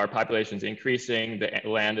our population is increasing, the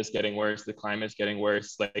land is getting worse, the climate is getting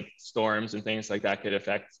worse, like storms and things like that could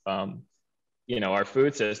affect our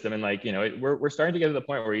food system. And like, we're starting to get to the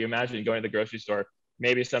point where you imagine going to the grocery store,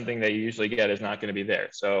 maybe something that you usually get is not going to be there.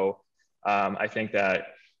 So I think that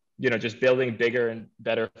just building bigger and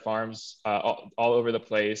better farms all over the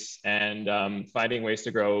place, and finding ways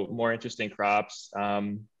to grow more interesting crops.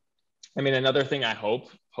 Another thing I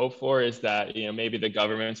hope for is that, maybe the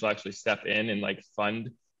governments will actually step in and like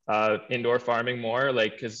fund indoor farming more,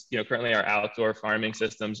 like, because, currently our outdoor farming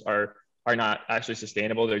systems are not actually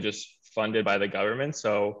sustainable. They're just funded by the government.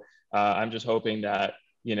 So I'm just hoping that,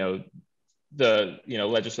 the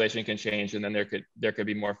legislation can change, and then there could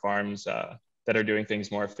be more farms that are doing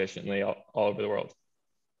things more efficiently all over the world.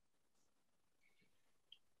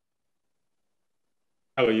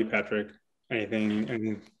 How about you, Patrick?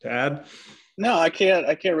 Anything to add? No, I can't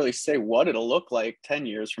really say what it'll look like 10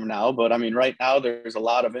 years from now, but right now there's a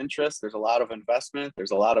lot of interest, there's a lot of investment,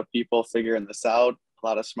 there's a lot of people figuring this out, a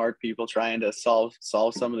lot of smart people trying to solve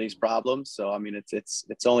some of these problems. So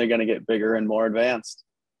it's only going to get bigger and more advanced.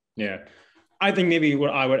 Yeah. I think maybe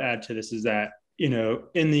what I would add to this is that, in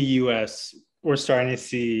the US, we're starting to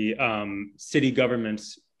see city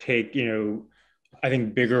governments take, I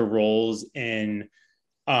think, bigger roles in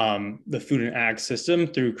the food and ag system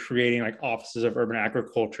through creating like offices of urban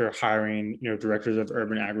agriculture, hiring, directors of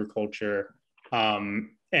urban agriculture,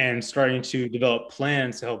 and starting to develop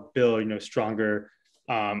plans to help build, stronger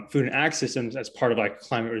food and ag systems as part of like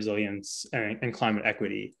climate resilience and climate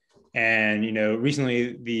equity. And,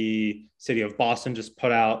 recently the city of Boston just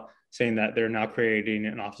put out saying that they're now creating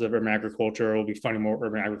an office of urban agriculture. We'll be funding more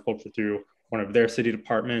urban agriculture through one of their city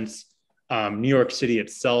departments. New York City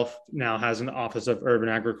itself now has an office of urban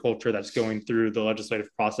agriculture that's going through the legislative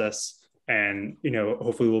process, and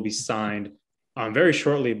hopefully will be signed very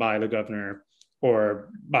shortly by the governor or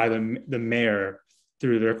by the mayor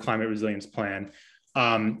through their climate resilience plan.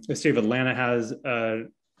 The state of Atlanta has a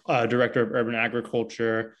director of urban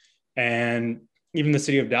agriculture, and even the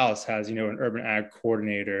city of Dallas has an urban ag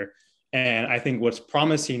coordinator. And I think what's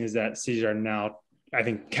promising is that cities are now, I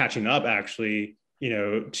think, catching up actually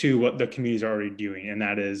to what the communities are already doing, and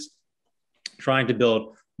that is trying to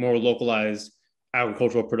build more localized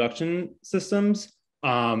agricultural production systems.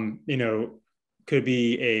 Could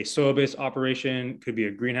be a soil-based operation, could be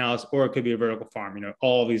a greenhouse, or it could be a vertical farm.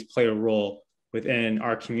 All of these play a role within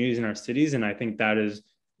our communities and our cities, and I think that is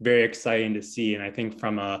very exciting to see. And I think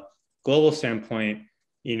from a global standpoint,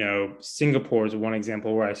 Singapore is one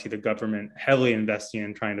example where I see the government heavily investing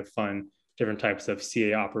in trying to fund different types of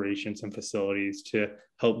CA operations and facilities to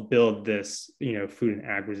help build this, food and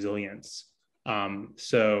ag resilience.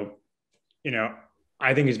 So,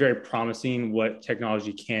 I think it's very promising what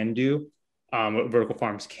technology can do, what vertical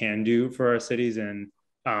farms can do for our cities. And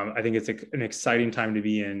I think it's an exciting time to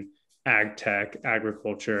be in ag tech,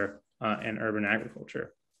 agriculture, and urban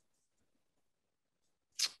agriculture.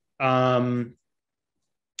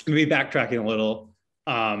 Maybe backtracking a little,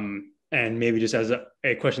 and maybe just as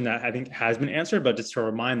a question that I think has been answered, but just to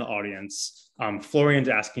remind the audience, Florian's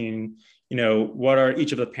asking, what are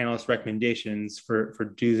each of the panelists' recommendations for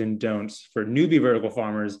do's and don'ts for newbie vertical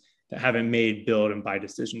farmers that haven't made build and buy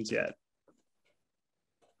decisions yet?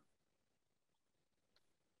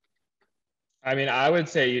 I mean, I would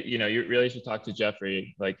say, you really should talk to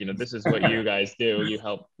Jeffrey. Like, this is what you guys do. You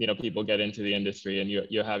help, people get into the industry, and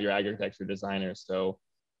you have your agriculture designers. So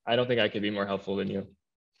I don't think I could be more helpful than you.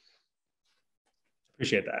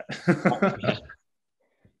 Appreciate that.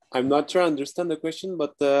 I'm not sure I understand the question,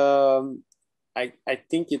 but I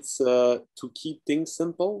think it's to keep things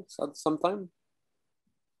simple sometimes.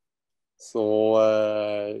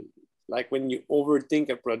 So like when you overthink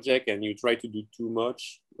a project and you try to do too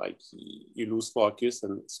much, like you lose focus,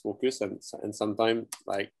 and sometimes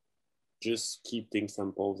like just keep things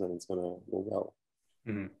simple and it's gonna go well.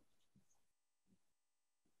 Mm-hmm.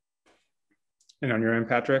 And on your end,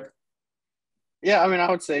 Patrick? Yeah, I mean, I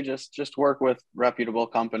would say just work with reputable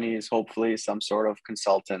companies, hopefully some sort of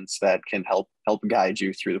consultants that can help guide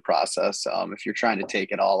you through the process. If you're trying to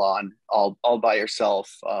take it all on all by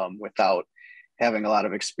yourself without having a lot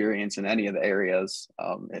of experience in any of the areas,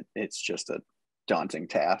 it's just a daunting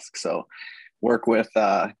task. So work with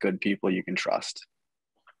good people you can trust.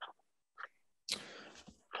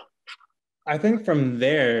 I think from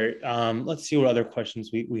there, let's see what other questions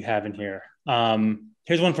we have in here.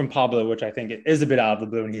 Here's one from Pablo, which I think it is a bit out of the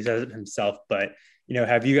blue, and he says it himself, but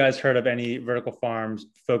have you guys heard of any vertical farms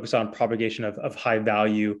focused on propagation of high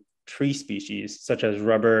value tree species such as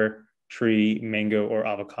rubber, tree, mango, or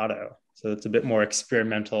avocado? So it's a bit more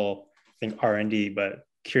experimental, I think, R&D, but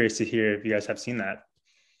curious to hear if you guys have seen that.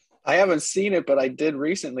 I haven't seen it, but I did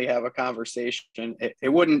recently have a conversation. It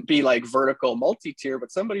wouldn't be like vertical multi-tier,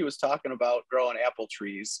 but somebody was talking about growing apple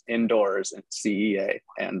trees indoors in CEA.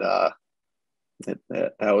 And that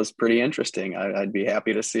was pretty interesting. I'd be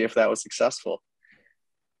happy to see if that was successful.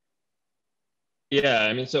 Yeah,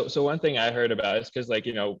 I mean, so one thing I heard about is because, like,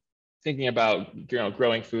 thinking about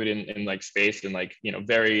growing food in like space and like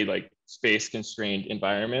very like space constrained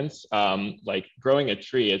environments, like growing a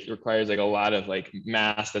tree, it requires like a lot of like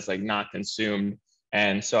mass that's like not consumed.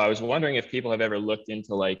 And so I was wondering if people have ever looked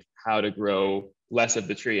into like how to grow less of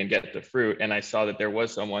the tree and get the fruit. And I saw that there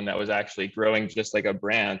was someone that was actually growing just like a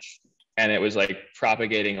branch, and it was like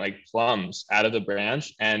propagating like plums out of the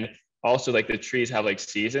branch. And also like the trees have like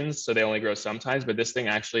seasons, so they only grow sometimes, but this thing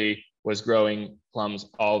actually was growing plums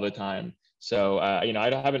all the time. So, I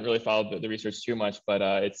haven't really followed the research too much, but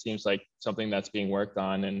it seems like something that's being worked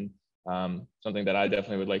on, and something that I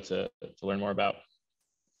definitely would like to learn more about.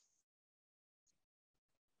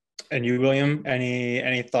 And you, William,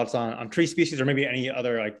 any thoughts on tree species, or maybe any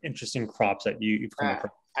other like interesting crops that you've come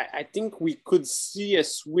across? I think we could see a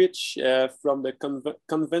switch from the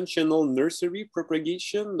conventional nursery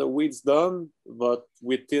propagation, the way it's done, but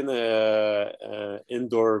within a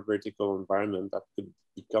indoor vertical environment that could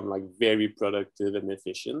become like very productive and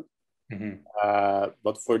efficient.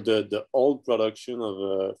 But for the old production of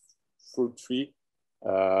a fruit tree,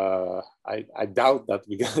 I doubt that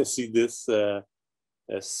we're gonna see this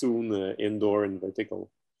soon indoor and vertical.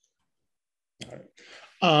 All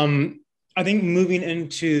right. I think moving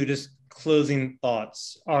into just closing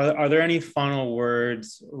thoughts, are there any final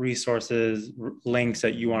words, resources, links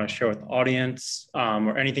that you want to share with the audience,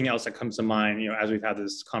 or anything else that comes to mind, as we've had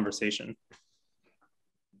this conversation?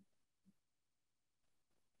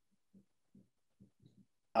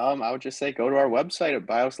 I would just say go to our website at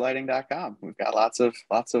biosliding.com. We've got lots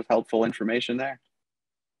of helpful information there.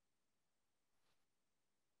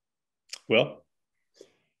 Will?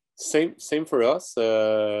 Same for us.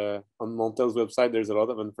 On Montel's website, there's a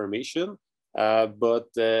lot of information. But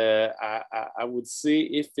I would say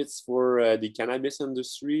if it's for the cannabis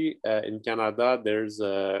industry in Canada, there's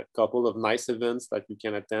a couple of nice events that you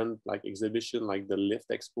can attend, like exhibition, like the Lift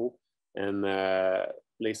Expo, and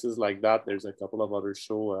places like that. There's a couple of other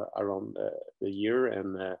shows around the year,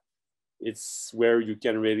 and it's where you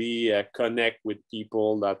can really connect with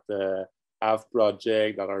people that have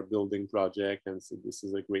projects, that are building projects, and so this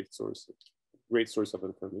is a great source of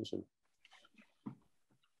information.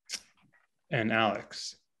 And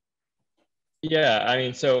Alex. Yeah, I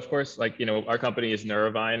mean, so of course, like, our company is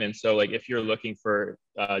Neurovine. And so like, if you're looking for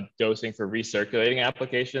dosing for recirculating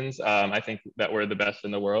applications, I think that we're the best in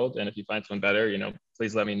the world. And if you find someone better,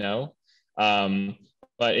 please let me know.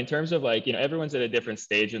 But in terms of like, everyone's at a different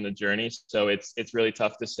stage in the journey. So it's really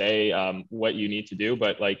tough to say what you need to do.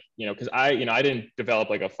 But like, because I didn't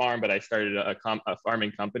develop like a farm, but I started a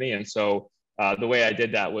farming company. And so the way I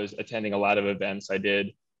did that was attending a lot of events. I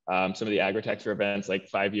did some of the agritecture events like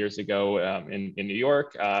 5 years ago in New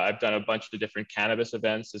York. I've done a bunch of different cannabis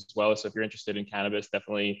events as well. So if you're interested in cannabis,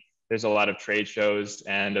 definitely there's a lot of trade shows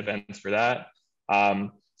and events for that.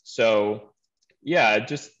 So yeah,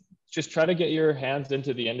 just try to get your hands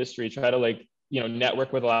into the industry, try to like,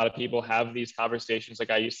 network with a lot of people, have these conversations.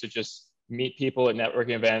 Like I used to just meet people at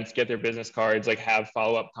networking events, get their business cards, like have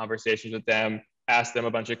follow-up conversations with them, ask them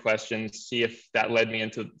a bunch of questions, see if that led me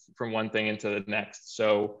from one thing into the next.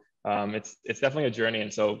 So it's definitely a journey.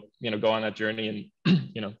 And so, go on that journey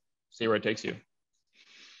and, see where it takes you.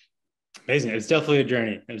 Amazing. It's definitely a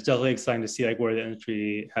journey. It's definitely exciting to see like where the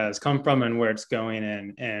industry has come from and where it's going,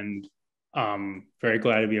 and very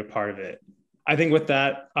glad to be a part of it. I think with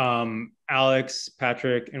that, Alex,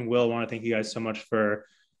 Patrick, and Will, I want to thank you guys so much for,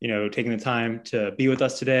 taking the time to be with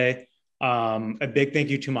us today. A big thank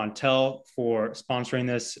you to Montel for sponsoring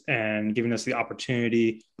this and giving us the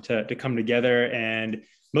opportunity to come together. And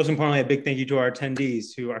most importantly, a big thank you to our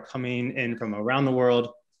attendees who are coming in from around the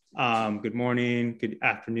world. Good morning, good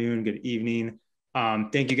afternoon, good evening.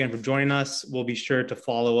 Thank you again for joining us. We'll be sure to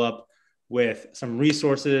follow up with some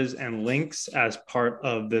resources and links as part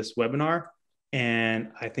of this webinar.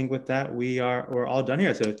 And I think with that, we're all done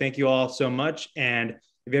here. So thank you all so much. And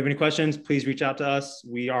if you have any questions, please reach out to us.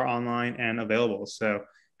 We are online and available. So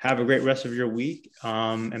have a great rest of your week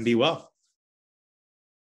and be well.